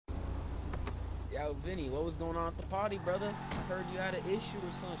Yo, Vinny, what was going on at the party, brother? I heard you had an issue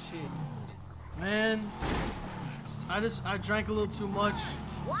or some shit. Man, I drank a little too much.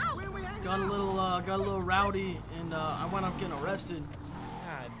 Wow. Got a little rowdy, and I wound up getting arrested.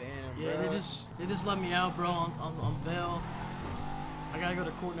 God damn, Yeah, bro. they just let me out, bro, on bail. I gotta go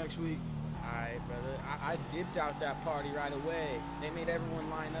to court next week. Alright, brother. I dipped out that party right away. They made everyone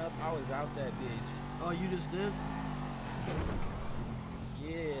line up. I was out that bitch. Oh, you just did?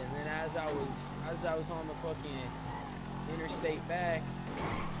 Yeah, and then as I was on the fucking interstate back,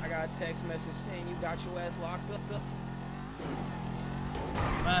 I got a text message saying you got your ass locked up.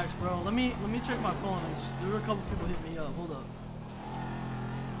 Max, bro. Let me check my phone. There were a couple people hit me up. Hold up.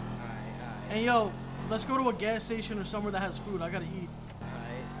 Alright. Hey, yo, let's go to a gas station or somewhere that has food. I gotta eat.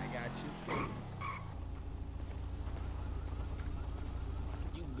 Alright, I got you.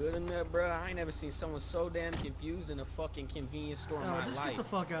 You good in there, bro? I ain't never seen someone so damn confused in a fucking convenience store in Yo, my just life. get the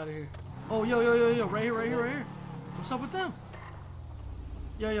fuck out of here. Oh, yo. Right here. What's up with them?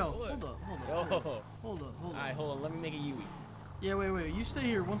 Yo. Hold up. Hold up. Alright, hold on. Let me make a Yui. Yeah, wait. You stay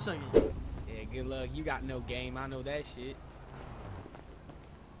here 1 second. Yeah, good luck. You got no game. I know that shit.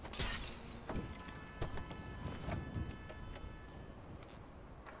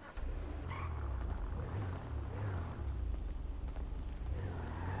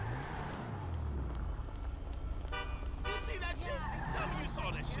 You see that shit? Tell me you saw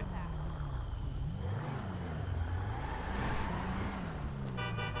that shit.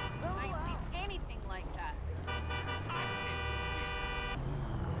 I ain't seen anything like that.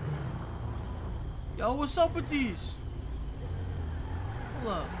 Yo, what's up with these?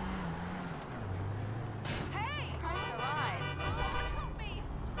 Hold up. Hey! I'm alive. Lord, help me!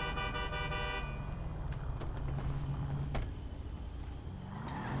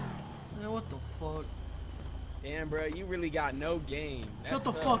 Man, what the fuck? Damn, bro, you really got no game. Shut That's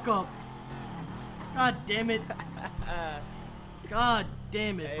the tough. fuck up. God damn it. God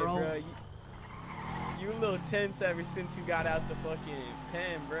damn it, Hey, bro. You a little tense ever since you got out the fucking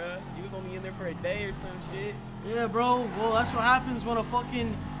pen, bro. You was only in there for a day or some shit. Yeah, bro. Well, that's what happens when a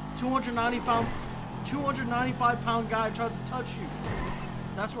fucking 295-pound guy tries to touch you.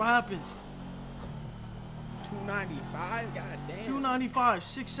 That's what happens. 295? God damn. 295,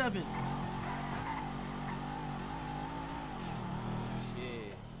 6'7".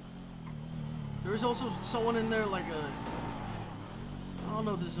 Shit. There was also someone in there like I don't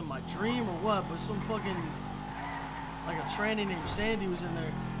know if this is in my dream or what, but some fucking, like a tranny named Sandy was in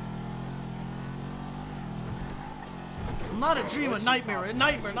there. Not a dream, a nightmare,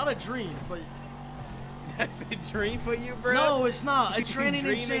 not a dream, but... That's a dream for you, bro? No, it's not. A You tranny named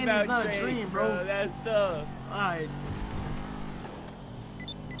dream Sandy about is not a trannies, dream, bro. That's tough. Alright.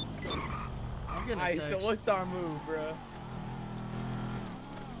 I'm getting a Alright, text. so what's our move, bro?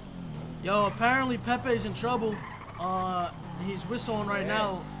 Yo, apparently Pepe's in trouble. He's whistling right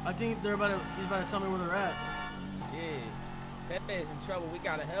now. I think he's about to tell me where they're at. Shit. Pepe's in trouble. We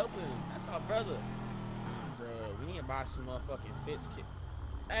gotta help him. That's our brother. Bro, we need to buy some motherfucking Fitz kit.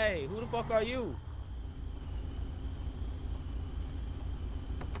 Hey, who the fuck are you?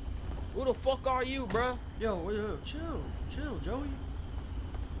 Who the fuck are you, bro? Yo, chill, Joey.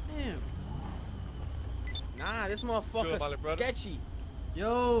 Damn. Nah, this Good, motherfucker's Molly, brother. sketchy.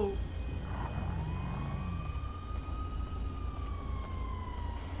 Yo.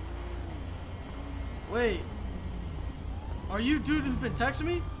 Wait. Are you dude who's been texting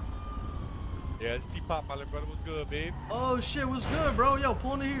me? Yeah, it's T-Pop, my little brother. What's good, babe? Oh shit, what's good, bro? Yo,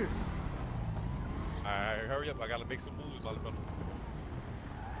 pull into here. Alright, hurry up. I gotta make some moves, my little brother.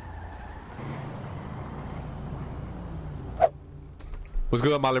 What's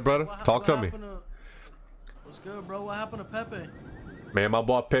good, my little brother? Talk to me. What's good, bro? What happened to Pepe? Man, my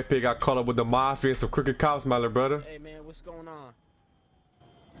boy Pepe got caught up with the mafia and some crooked cops, my little brother. Hey, man, what's going on?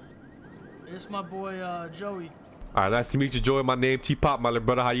 It's my boy, Joey. Alright, nice to meet you, Joey. My name T-Pop, my little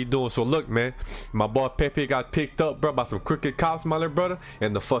brother. How you doing? So look, man, my boy Pepe got picked up, bro, by some crooked cops, my little brother,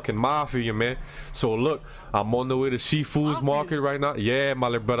 and the fucking mafia, man. So look, I'm on the way to Seafoods Market right now. Yeah, my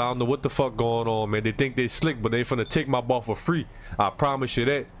little brother, I don't know what the fuck going on, man. They think they slick, but they finna take my ball for free. I promise you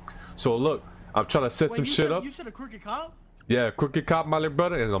that. So look, I'm trying to set some shit up. You said a crooked cop? Yeah, crooked cop, my little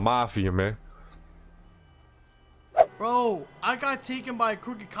brother, and the mafia, man. Bro, I got taken by a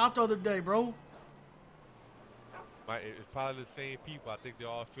crooked cop the other day, bro. It's probably the same people. I think they're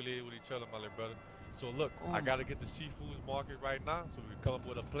all affiliated with each other, my little brother. So look, I gotta get the Seafoods Market right now, so we can come up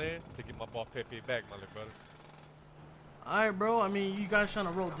with a plan to get my boy Pepe back, my little brother. Alright, bro. I mean, you guys trying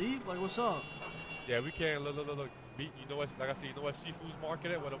to roll deep? Like, what's up? Yeah, we can. Look. You know what? Like I said, you know what Seafoods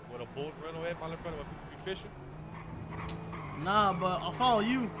Market at? Where a boat rental at, my little brother? Where people be fishing? Nah, but I'll follow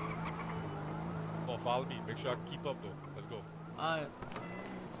you. follow me. Make sure I can keep up though. Let's go.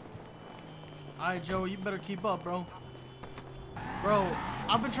 Alright, Joe, you better keep up, bro. Bro,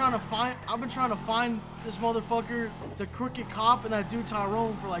 I've been trying to find this motherfucker, the crooked cop, and that dude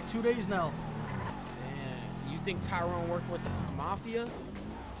Tyrone for like 2 days now. Man, you think Tyrone worked with the mafia?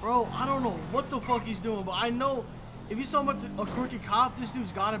 Bro, I don't know what the fuck he's doing, but I know if he's talking about a crooked cop, this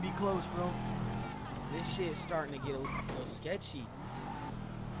dude's gotta be close, bro. This shit's starting to get a little sketchy.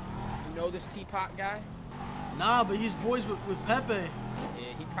 You know this Teapot guy? Nah, but he's boys with Pepe. Yeah,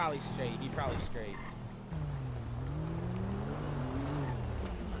 he probably straight.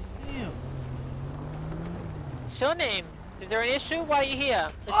 Damn. What's your name? Is there an issue? Why are you here?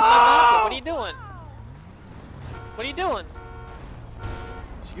 This is my market. What are you doing? What are you doing?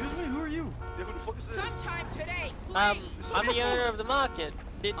 Excuse me, who are you? Sometime today, please. I'm the owner of the market.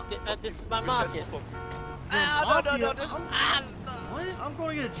 This is my market. No. What? I'm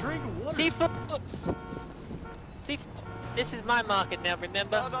going to get a drink of water. Seafood. This is my market now,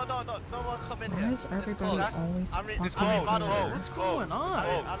 remember? No one come in here. Why is everybody always fucking What's going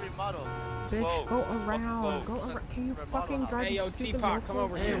on? I'm remodeled. Bitch, go around. Go around. Can you fucking drive Hey, yo, the stupid Teapot, come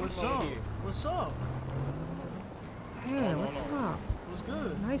local? over Hey, here. what's come over up? here. What's up? Hey, what's up? What's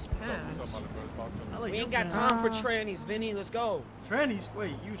good? Nice What's pants. up, my brother? Talk to me. I like We your ain't got pants. time for trannies, Vinny. Let's go. Trannies?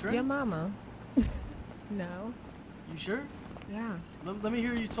 Wait, you tranny? Your mama. No. You sure? Yeah. Let me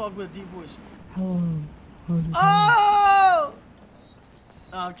hear you talk with a deep voice. Hello. Oh!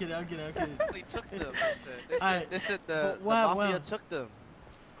 Oh, I'm kidding. They took them. They said the Wow, mafia wow. took them.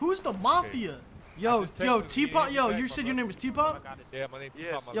 Who's the mafia? Yo, just yo, texted him. Teapot, He yo, ain't you back, said my your name was Teapot? Yeah, my name's Yes.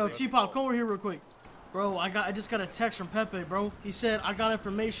 Teapot, my Yo, brother. Teapot, come over here real quick. Bro, I just got a text from Pepe, bro. He said, I got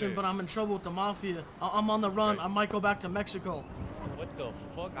information, Okay. but I'm in trouble with the mafia. I'm on the run. Okay. I might go back to Mexico. What the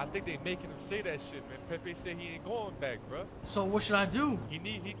fuck? I think they making him say that shit, man. Pepe said he ain't going back, bruh. So what should I do? He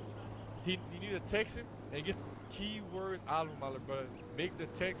need to text him and get keywords out of him, my little brother. Make the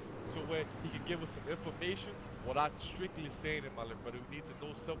text so where he can give us some information without strictly saying it, my little brother. We need to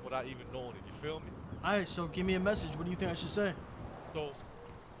know stuff without even knowing it. You feel me? Alright, so give me a message. What do you think I should say? So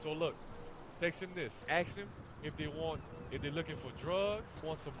look, text him this. Ask him if they're looking for drugs,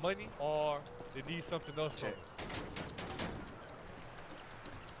 want some money, or they need something else from him.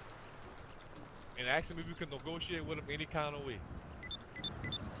 And ask him if we can negotiate with him any kind of way.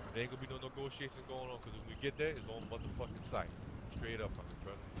 There ain't gonna be no negotiation going on, because when we get there, it's on motherfucking sight. Straight up, my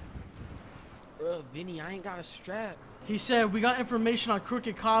brother. Bro, Vinny, I ain't got a strap. He said, we got information on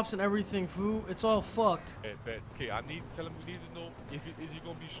crooked cops and everything, fool. It's all fucked. Bet. Okay, tell him we need to know is he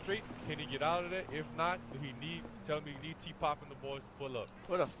gonna be straight? Can he get out of there? If not, tell him he need T-Pop and the boys to pull up.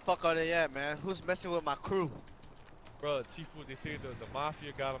 Where the fuck are they at, man? Who's messing with my crew? Bro, Chief, they say the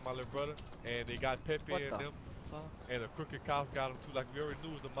mafia got him, my little brother, and they got Pepe What and the them, fuck? and the crooked cops got him too. Like we already knew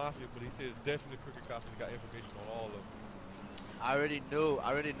it was the mafia, but he said it's definitely crooked cops and he got information on all of them. I already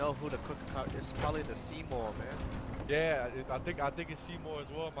know who the crooked cop is. It's probably the Seymour, man. Yeah, I think it's Seymour as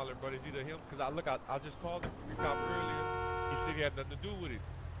well, my little brother. It's either him, because I just called the crooked cop earlier. He said he had nothing to do with it.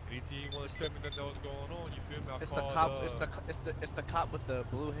 And he didn't want to tell me nothing that was going on. You feel me? It's the cop. It's the cop with the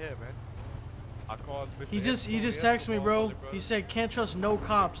blue hair, man. I called Mr. He just Escobar, texted me, bro. my He little said, can't trust no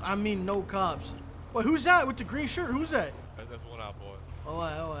cops. I mean no cops. Wait, who's that with the green shirt? Who's that? brother. That's one out, boy.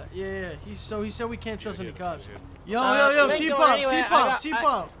 Oh, yeah. He said we can't trust Yeah, any yeah, cops. yeah. Yo, you ain't going anywhere.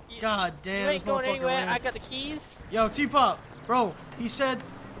 T-Pop. God You damn, this ain't going motherfucker anywhere. ran. I got the keys. Yo, T-Pop, bro. He said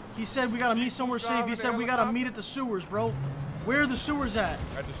we gotta meet somewhere safe. He said we gotta meet at the sewers, bro. Where are the sewers at?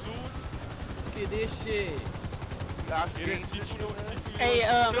 At the sewers? Look at this shit. Hey,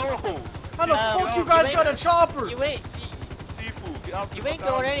 How the fuck you guys got a chopper? You ain't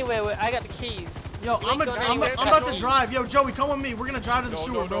going anywhere. I got the keys. Yo, You I'm ain't going anywhere. about to drive. Yo, Joey, come with me. We're gonna drive to the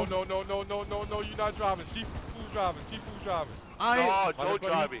sewer, bro. No, you're not driving. Seafood's driving. Alright, No, Joe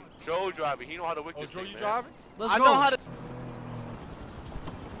driving. Joe driving. He know how to work Oh, this Joe, thing, you man. driving? let's I go. know how to.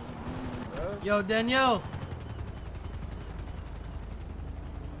 Yo, Danielle.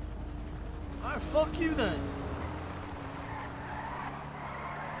 Alright, fuck you then.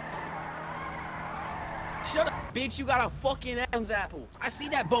 Shut up, bitch. You got a fucking Adam's apple. I see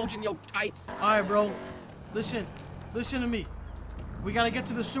that bulge in your tights. Alright, bro. Listen to me. We gotta get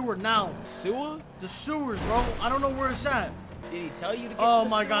to the sewer now. Sewer? The sewers, bro. I don't know where it's at. Did he tell you to get Oh to the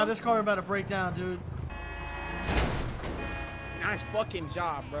my sewer? god, this car about to break down, dude. Nice fucking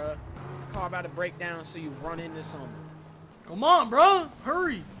job, bruh. Car about to break down so you run into something. Come on, bro.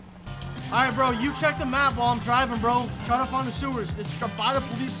 Hurry. Alright, bro. You check the map while I'm driving, bro. Try to find the sewers. It's by the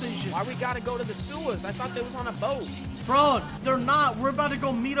police station. Why we gotta go to the sewers? I thought they was on a boat. Bro, they're not. We're about to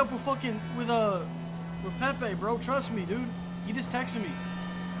go meet up with Pepe, bro. Trust me, dude. He just texted me.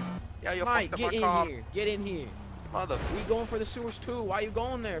 Yeah, you Mike, fucked up get my car. in here. Get in here. Mother. We going for the sewers too. Why you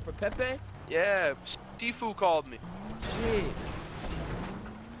going there? For Pepe? Yeah, Sifu called me. Shit.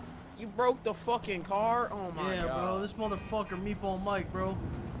 You broke the fucking car? Oh my yeah, god. bro. This motherfucker Meatball Mike, bro.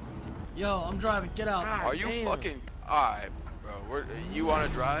 Yo, I'm driving. Get out. God Are you damn. fucking... Alright, bro. You want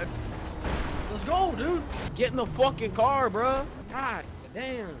to drive? Let's go, dude. Get in the fucking car, bro. God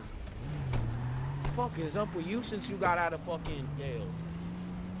damn. Fuck is up with you since you got out of fucking jail?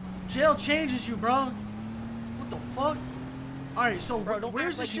 Jail changes you, bro. What the fuck? Alright, so Bro, don't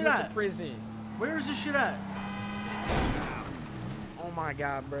where's act this like you shit went to at? prison. Where is this shit at? Oh my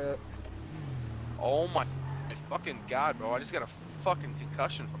god, bro. Oh my fucking god, bro. I just got a fucking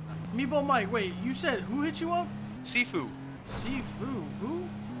concussion from that. Meatball Mike, wait, you said who hit you up? Sifu. Sifu. Who?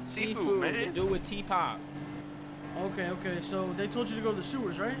 Sifu, man. To do with T-Pop. Okay, so they told you to go to the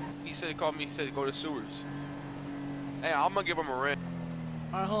sewers, right? He said he called me, he said go to sewers. Hey, I'm gonna give him a ring.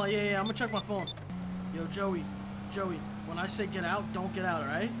 Alright, hold on, yeah, I'm gonna check my phone. Yo, Joey, when I say get out, don't get out,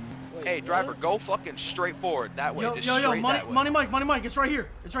 alright? Wait, Hey, what? driver, go fucking straight forward. That way. Yo, Just yo, straight that way. Money Mike, it's right here.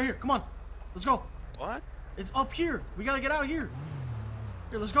 It's right here, come on. Let's go. What? It's up here. We gotta get out here.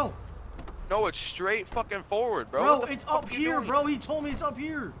 Here, let's go. No, it's straight fucking forward, bro. Bro, What the it's fuck up you here, doing? bro. He told me it's up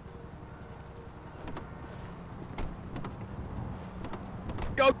here.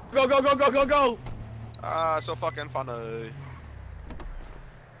 Go, go, go, go, go, go, go. So fucking funny.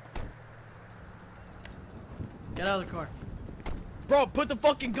 Get out of the car. Bro, put the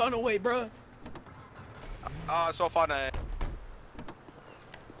fucking gun away, bro. So funny.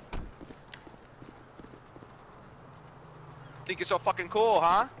 Think you're so fucking cool,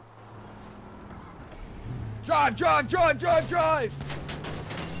 huh? Drive, drive, drive, drive, drive.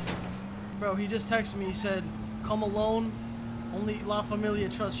 Bro, he just texted me. He said, come alone. Only La Familia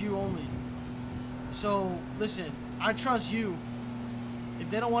trusts you only. So, listen, I trust you.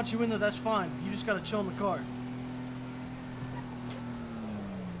 If they don't want you in there, that's fine. You just gotta chill in the car.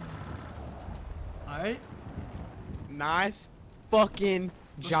 Alright? Nice fucking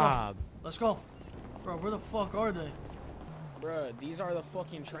job. Let's go. Bro, where the fuck are they? Bruh, these are the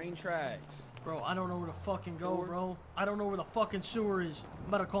fucking train tracks. Bro, I don't know where to fucking go, bro. I don't know where the fucking sewer is. I'm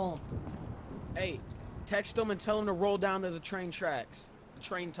about to call him. Hey, text them and tell them to roll down to the train tracks.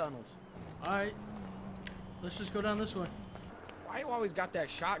 Train tunnels. Alright. Let's just go down this way. Why you always got that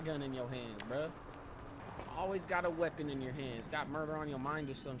shotgun in your hands, bruh? Always got a weapon in your hands. Got murder on your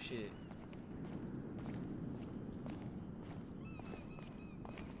mind or some shit.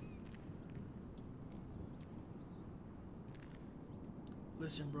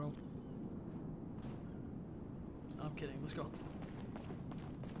 Listen, bro. I'm kidding. Let's go.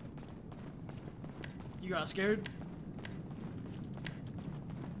 You got scared?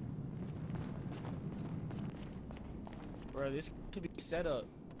 Bro, this could be set up.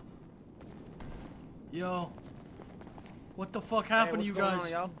 Yo. What the fuck happened to you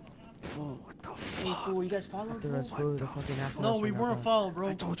guys? Fool, what the fuck? Hey, fool, you guys followed me? No, we weren't followed, bro.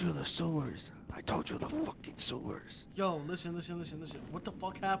 I told you the sewers. I told you the fucking sewers. Yo, listen. What the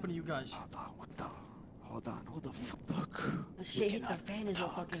fuck happened to you guys? Hold on, who the fuck? The shit hit the fan is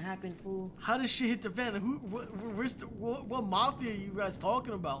what fucking happened, fool. How did shit hit the van? What mafia are you guys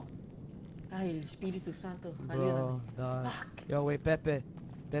talking about? Ay, Espíritu Santo. Bro, dog. Yo, wait, Pepe,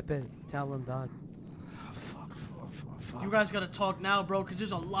 tell him, dog. Fuck. You guys gotta talk now, bro, because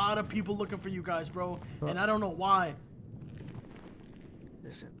there's a lot of people looking for you guys, bro. And I don't know why.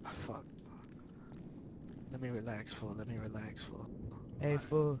 Listen, fuck. Let me relax, fool. Hey,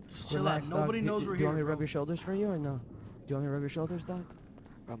 fool. Chill relax, out. Nobody dog. knows we're Do you want me here, to rub bro. your shoulders for you or no? Do you want me to rub your shoulders, dog?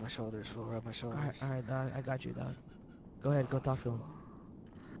 Rub my shoulders, fool. Rub my shoulders. Alright, dog. I got you, dog. Go ahead, go talk to him.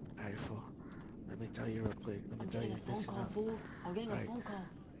 Alright, fool. Let me tell you real quick. I'm getting a phone call, fool. I'm getting a phone call.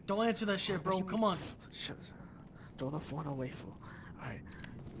 Don't answer that shit, bro. Come on. Shut. Throw the phone away, fool. Alright,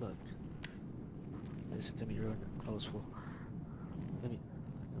 look. Listen to me real close, fool. Let me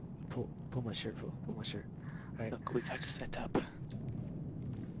pull my shirt, fool. Pull my shirt. Alright. Look, we got set up.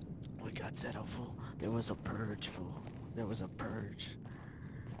 Fool. There was a purge, fool. There was a purge.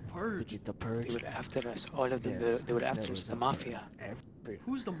 Purge? We did the purge. They were after us. All of them, they were after us. The mafia.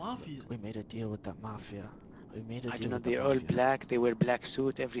 Who's the mafia? We made a deal with the mafia. I don't know. They're all black. They wear black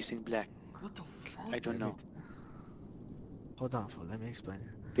suit. Everything black. What the fuck? I don't know. Hold on, fool. Let me explain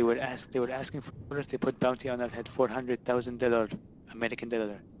it. They were asking for us. They put bounty on our head, $400,000 American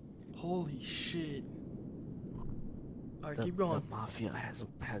dollar. Holy shit. Alright, keep going. The mafia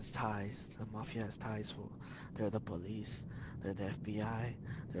has ties. The mafia has ties, fool. They're the police. They're the FBI.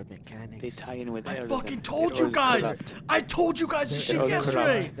 They're mechanics. They tie in with I fucking told you guys! I told you guys this shit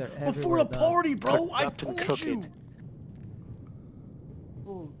yesterday! Before the party, bro! I told you!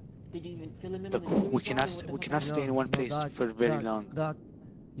 Fool, Did you even fill him in? Look, on the we cannot stay in one place dog, for very dog, long. Dog,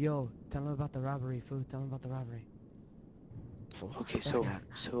 yo, tell him about the robbery, fool. Tell him about the robbery. Fool. Okay, I so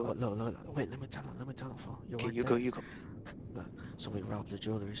got- look, wait, let me tell him, fool. okay, weren't you go, there. you go. Look, so we robbed the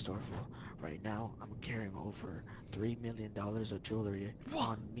jewelry store, fool. Right now, I'm carrying over $3 million of jewelry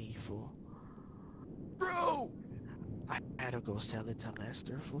on me, fool. Bro! I had to go sell it to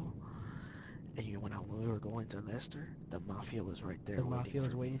Lester, fool. And you know, when we were going to Lester, the mafia was right there The waiting mafia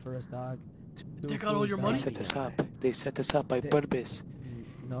was waiting for us, dog. They got all your They money? set us up. They set us up by purpose.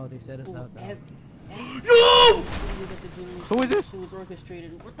 No, they set us up, dog. Yo! Who is this? Who was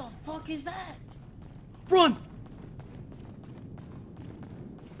orchestrated? What the fuck is that? Run!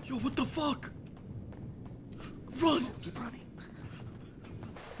 Yo, what the fuck? Run! Keep running.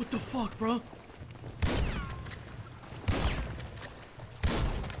 What the fuck, bro?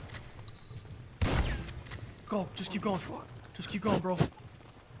 Go, just keep going. Just keep going, bro.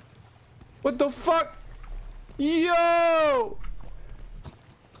 What the fuck? Yo!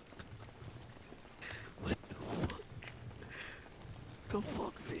 The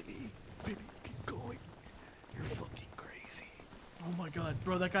fuck, Vinny? Vinny, keep going. You're fucking crazy. Oh my god,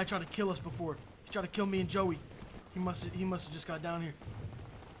 bro, that guy tried to kill us before. He tried to kill me and Joey. He must have just got down here.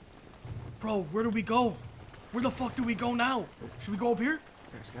 Bro, where do we go? Where the fuck do we go now? Should we go up here?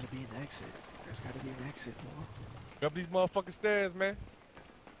 There's gotta be an exit. There's gotta be an exit, bro. Up these motherfucking stairs, man.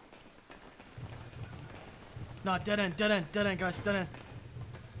 Nah, dead end, guys, dead end.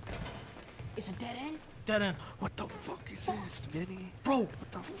 It's a dead end? Dead end. What the fuck is this, Vinny? Bro,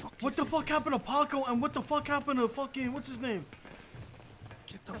 What the fuck what the fuck happened to Paco and what the fuck happened to fucking, what's his name?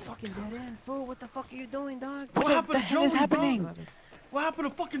 Get the fuck Fucking dead end, fool. What the fuck are you doing, dog? What happened to hell is Joey, happening? bro? What happened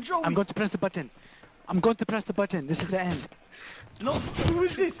to fucking Joey? I'm going to press the button. I'm going to press the button. This is the end. No, who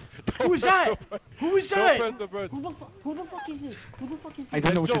is this? Who is that? Who is that? Who the fuck is this? Who the fuck is this? I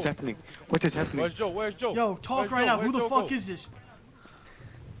don't know what is Joe. happening. What is happening? Where's Joe? Where's Joe? Yo, talk Where's right Joe? now. Who Where's the Joe fuck go? is this?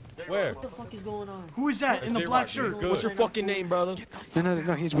 Where? What the fuck is going on? Who is that in the black shirt? Good. What's your fucking name, brother?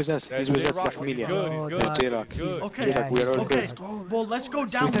 No, he's with us. That's He's with us, J-Rock. La Familia. Good, That's good, J-Rock. good. Okay, J-Rock, we are all okay. good. Well, let's go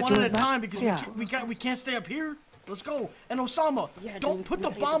down thought one you at a were not- time because Yeah. we can't stay up here. Let's go. And Osama, Yeah, don't dude, put we the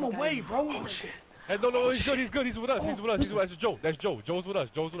gotta get bomb the fuck away, out. bro. Oh shit. Hey, no, he's good, he's good. He's with us. He's with us. He's with us. That's Joe. That's Joe. Joe's with us.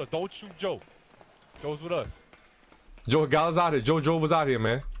 Joe's with us. Don't shoot Joe. Joe's with us. Joe Gall's out here. Joe was out here,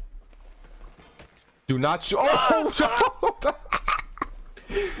 man. Do not shoot. Oh, Joe!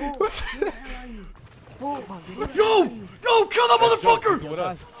 Yo, kill that motherfucker! With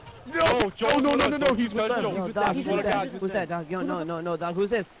us. No, Joe. No. He's with us. Yo, dog, who's that? Who's that, dog? Yo, no, dog. Who's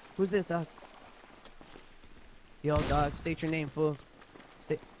this? Who's this, dog? Yo, dog, state your name, fool.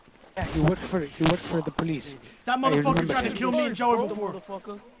 Yeah, he worked for the police. That I motherfucker remember tried to him. kill me and Joey before.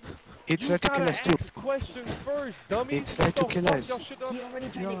 He tried to kill us too. Questions first, dummy. He tried to kill us. He already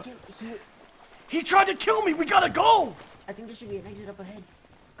tried to kill. He tried to kill me. We gotta go. I think there should be an exit up ahead.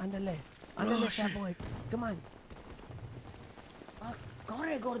 Andale, Oh, fat shit. boy. Come on.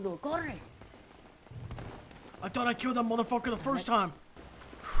 Corre, gordo, corre. I thought I killed that motherfucker the first time.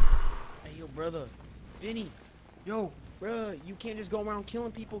 Hey, yo, brother. Vinny. Yo, Bruh, you can't just go around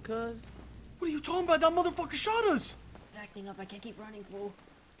killing people, cuz. what are you talking about? That motherfucker shot us. It's acting up. I can't keep running, fool.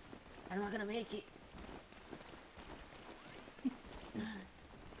 I'm not gonna make it.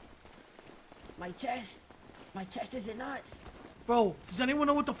 My chest is in knots. Bro, does anyone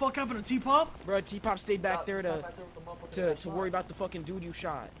know what the fuck happened to T-Pop? Bruh, T-Pop stayed back there to worry about the fucking dude you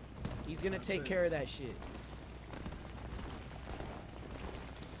shot. He's gonna take care of that shit.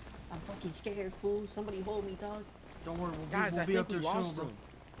 I'm fucking scared, fool. Somebody hold me, dog. Don't worry, Guys, we'll I be think up we there soon, lost bro. him.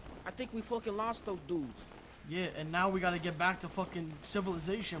 I think we fucking lost those dudes. Yeah, and now we gotta get back to fucking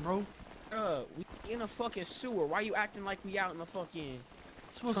civilization, bro. We in a fucking sewer. Why you acting like we out in the fucking...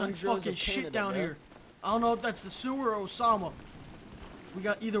 It smells like tundras fucking of shit Canada, down bruh? here. I don't know if that's the sewer or Osama.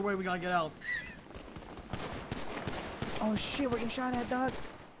 Either way, we gotta get out. Oh shit, we're getting shot at, dog.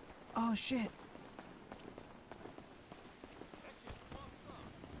 Oh shit.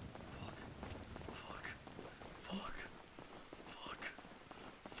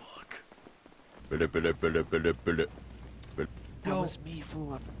 That was me,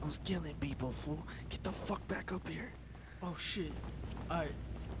 fool. I was killing people, fool. Get the fuck back up here. Oh shit. Alright.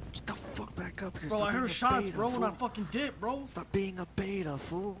 Get the fuck back up here. Bro, Stop I being heard a shots, beta, bro, when I fool. fucking dipped, bro. Stop being a beta,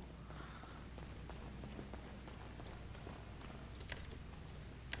 fool.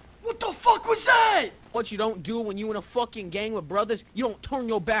 What the fuck was that? What you don't do when you in a fucking gang with brothers, you don't turn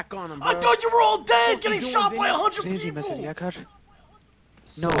your back on them, bro. I thought you were all dead, What you getting doing, shot by Vinny? 100 Crazy, people. Mr. Yakar.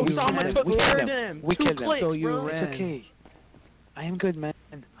 No, So we Osama killed took them. We care killed of them. them. We Two killed them. clicks, So you bro. It's ran. okay. I am good, man.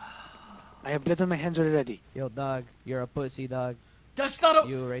 I have blood on my hands already. Yo, dog, you're a pussy, dog. That's not a.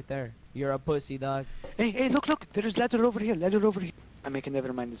 You right there. You're a pussy, dog. Hey, look. There's ladder over here. I'm making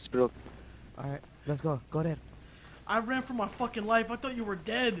never mind. It's broke. Alright, let's go. Go there. I ran for my fucking life. I thought you were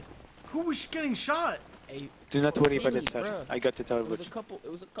dead. Who was getting shot? Hey, Do not worry about Vinny, it, sir. bruh. I got it all It was good.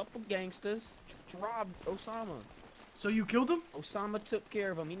 a couple gangsters robbed Osama. So you killed him? Osama took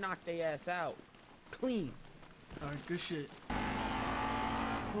care of him. He knocked their ass out. Clean. Alright, good shit.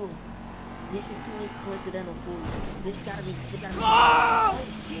 Fool. This is totally coincidental, fool. This gotta be. Ah! Oh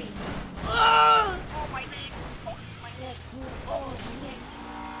shit! Ah! Oh my neck! Oh my neck, fool! Oh my neck!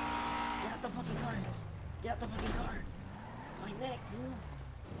 Get out the fucking car! Get out the fucking car! My neck, fool!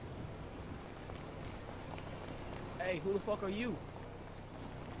 Hey, who the fuck are you?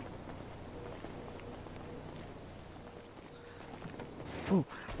 Fool,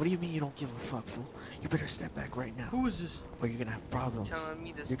 what do you mean you don't give a fuck, fool? You better step back right now. Who is this? Or you're gonna have problems. Telling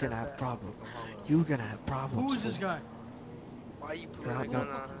me to You're gonna step have back. problems. You're gonna have problems. Who is this fool. guy? Why you putting You're a gun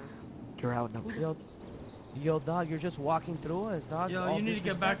outnumbered. on her? You're outnumbered. Yo, dog, you're just walking through us, dog. Yo, All you need to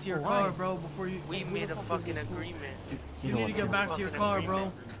get back to your disrespectful. car, bro, before you. We made a fucking agreement. You know need what, to get Vinny? back to your Fucking car, bro.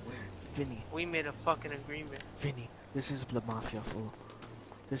 agreement. Vinny, We made a fucking agreement. Vinny, this is the mafia, fool.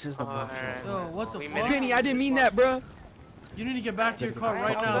 This is the Oh, mafia. alright. fool. Yo, what the We fuck? made a Vinny, I didn't mean that, bro. You need to get back to your car The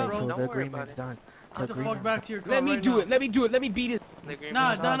right now, agreement's bro. done, Don't The worry agreement's about done. Get the fuck agreement's back done. to your car Let me right do now. it. Let me do it. Let me beat it. The agreement.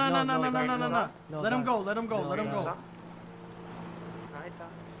 Nah, is nah, up. nah, nah, no, nah, nah, no, nah, nah, no, nah. no, Let him dog. go. Let him go. No, Let him no, go. stop. Alright, dog.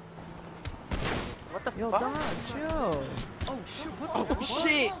 What the Yo, fuck? dog, chill. Oh shit! What the fuck?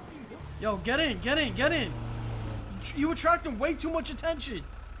 Shit. Yo, get in. You attracting way too much attention.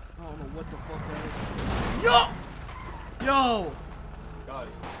 I don't know what the fuck that is. Yo!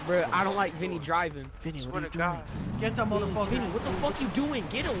 Bro, I don't like Vinny driving. Vinny, what Swear are to you doing? God. Get that motherfucker. Vinny, what the fuck you doing?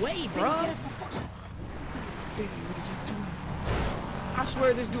 Get away, bro. Vinny, what are you doing? I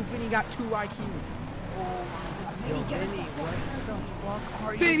swear this dude Vinny got 2 IQ. Yo, Vinny, what the fuck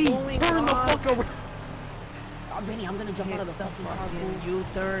are Vinny, you doing, turn the dog? fuck around. Oh, Benny, I'm gonna jump out of the fucking car, fool.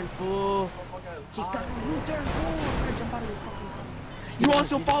 U-turn, fool. Chica, U-turn, fool. I'm gonna jump out of this fucking car. You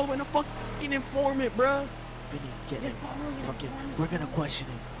also following a fucking informant, bro. Vinny, get him. Fucking, we're gonna question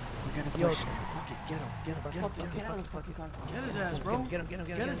him. We're gonna question him. Fuck it, get him. Get out of the fucking car. Get his ass, bro. Get him.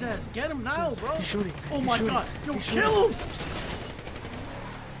 Get his ass. Get him now, bro. He's shooting. Oh He's my shooting. god. Yo, He's kill him.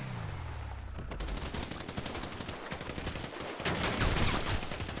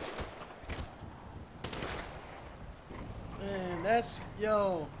 Man,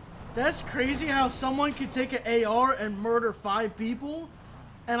 that's crazy how someone could take an AR and murder 5 people,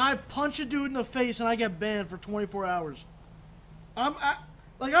 and I punch a dude in the face and I get banned for 24 hours. I'm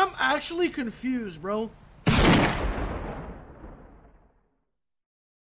actually confused, bro.